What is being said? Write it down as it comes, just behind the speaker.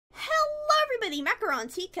community,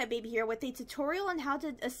 Macaron Tika Baby here with a tutorial on how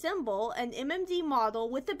to assemble an MMD model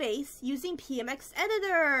with the base using PMX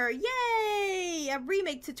editor. Yay! A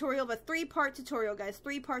remake tutorial of a 3-part tutorial, guys.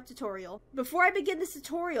 3-part tutorial. Before I begin this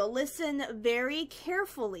tutorial, listen very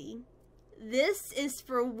carefully. This is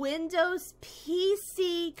for Windows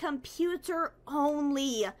PC computer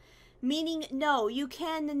only. Meaning, no, you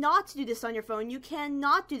cannot do this on your phone. You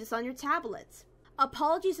cannot do this on your tablet.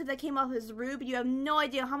 Apologies if that came off as rude, but you have no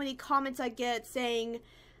idea how many comments I get saying,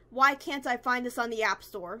 why can't I find this on the App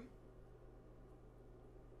Store?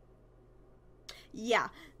 Yeah,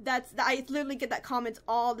 I literally get that comment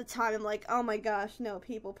all the time. I'm like, oh my gosh, no,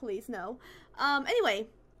 people, please, no. Anyway,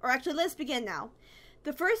 or actually, let's begin now.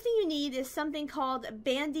 The first thing you need is something called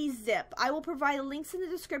Bandy Zip. I will provide links in the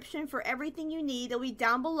description for everything you need. They'll be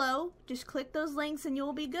down below. Just click those links and you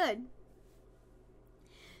will be good.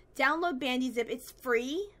 Download Bandy Zip. It's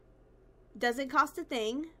free. Doesn't cost a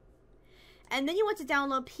thing. And then you want to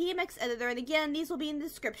download PMX editor. And again, these will be in the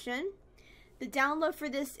description. The download for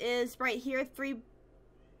this is right here. 3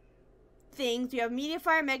 things. You have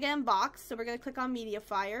MediaFire Mega and Box. So we're going to click on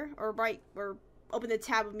MediaFire. Or open the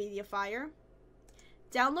tab of MediaFire.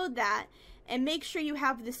 Download that. And make sure you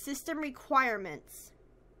have the system requirements.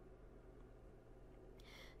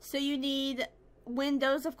 So you need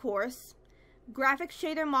Windows, of course. Graphics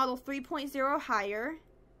shader model 3.0 higher,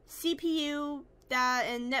 CPU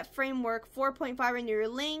and Net Framework 4.5 in your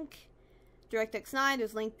link, DirectX 9,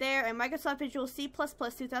 there's a link there, and Microsoft Visual C++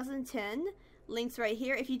 2010, links right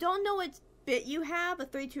here. If you don't know what bit you have, a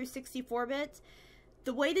 32 or 64 bit,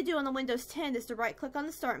 the way to do it on the Windows 10 is to right click on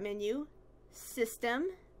the start menu,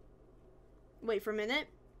 System, wait for a minute,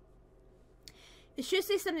 it should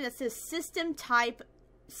say something that says System Type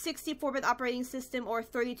 64-bit operating system or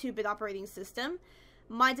 32-bit operating system.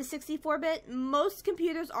 Mine's a 64-bit. Most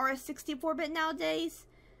computers are a 64-bit nowadays.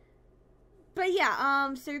 But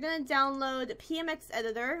yeah, so you're going to download PMX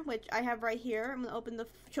editor, which I have right here. I'm going to open the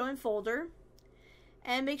show in folder.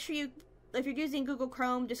 And make sure you, if you're using Google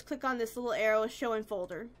Chrome, just click on this little arrow, show in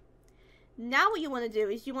folder. Now what you want to do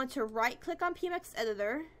is you want to right click on PMX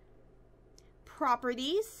editor,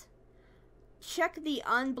 properties, check the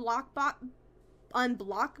unblock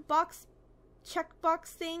box checkbox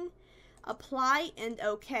thing, apply, and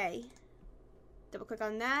OK. Double click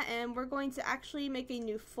on that, and we're going to actually make a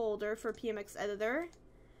new folder for PMX editor.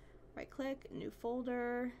 Right click, new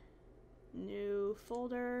folder,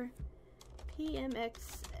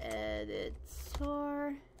 PMX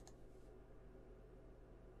editor.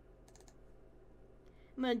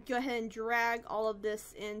 I'm going to go ahead and drag all of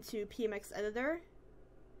this into PMX editor.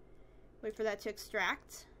 Wait for that to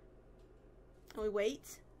extract. And we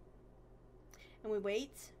wait. And we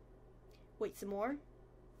wait. Wait some more.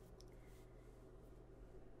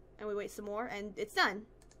 And we wait some more. And it's done.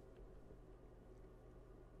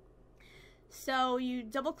 So you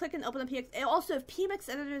double click and open the PMX. And also, if PMX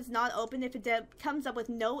editor is not open, if it comes up with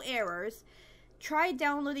no errors, try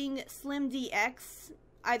downloading SlimDX.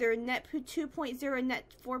 Either Net 2.0 or Net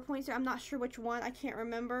 4.0. I'm not sure which one. I can't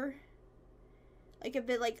remember. Like if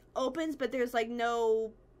it opens but there's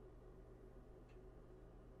no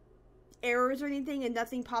errors or anything and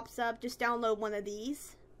nothing pops up, just download one of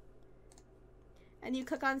these. And you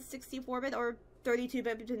click on 64-bit or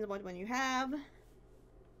 32-bit, depending on what one you have.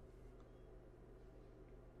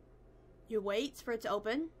 You wait for it to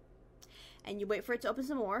open. And you wait for it to open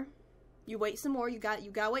some more. You wait some more. You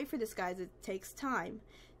gotta wait for this, guys. It takes time.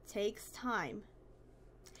 It takes time.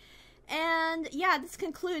 And yeah, this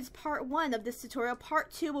concludes part 1 of this tutorial.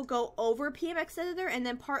 Part 2 will go over PMX editor, and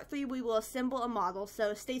then part 3 we will assemble a model.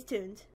 So stay tuned.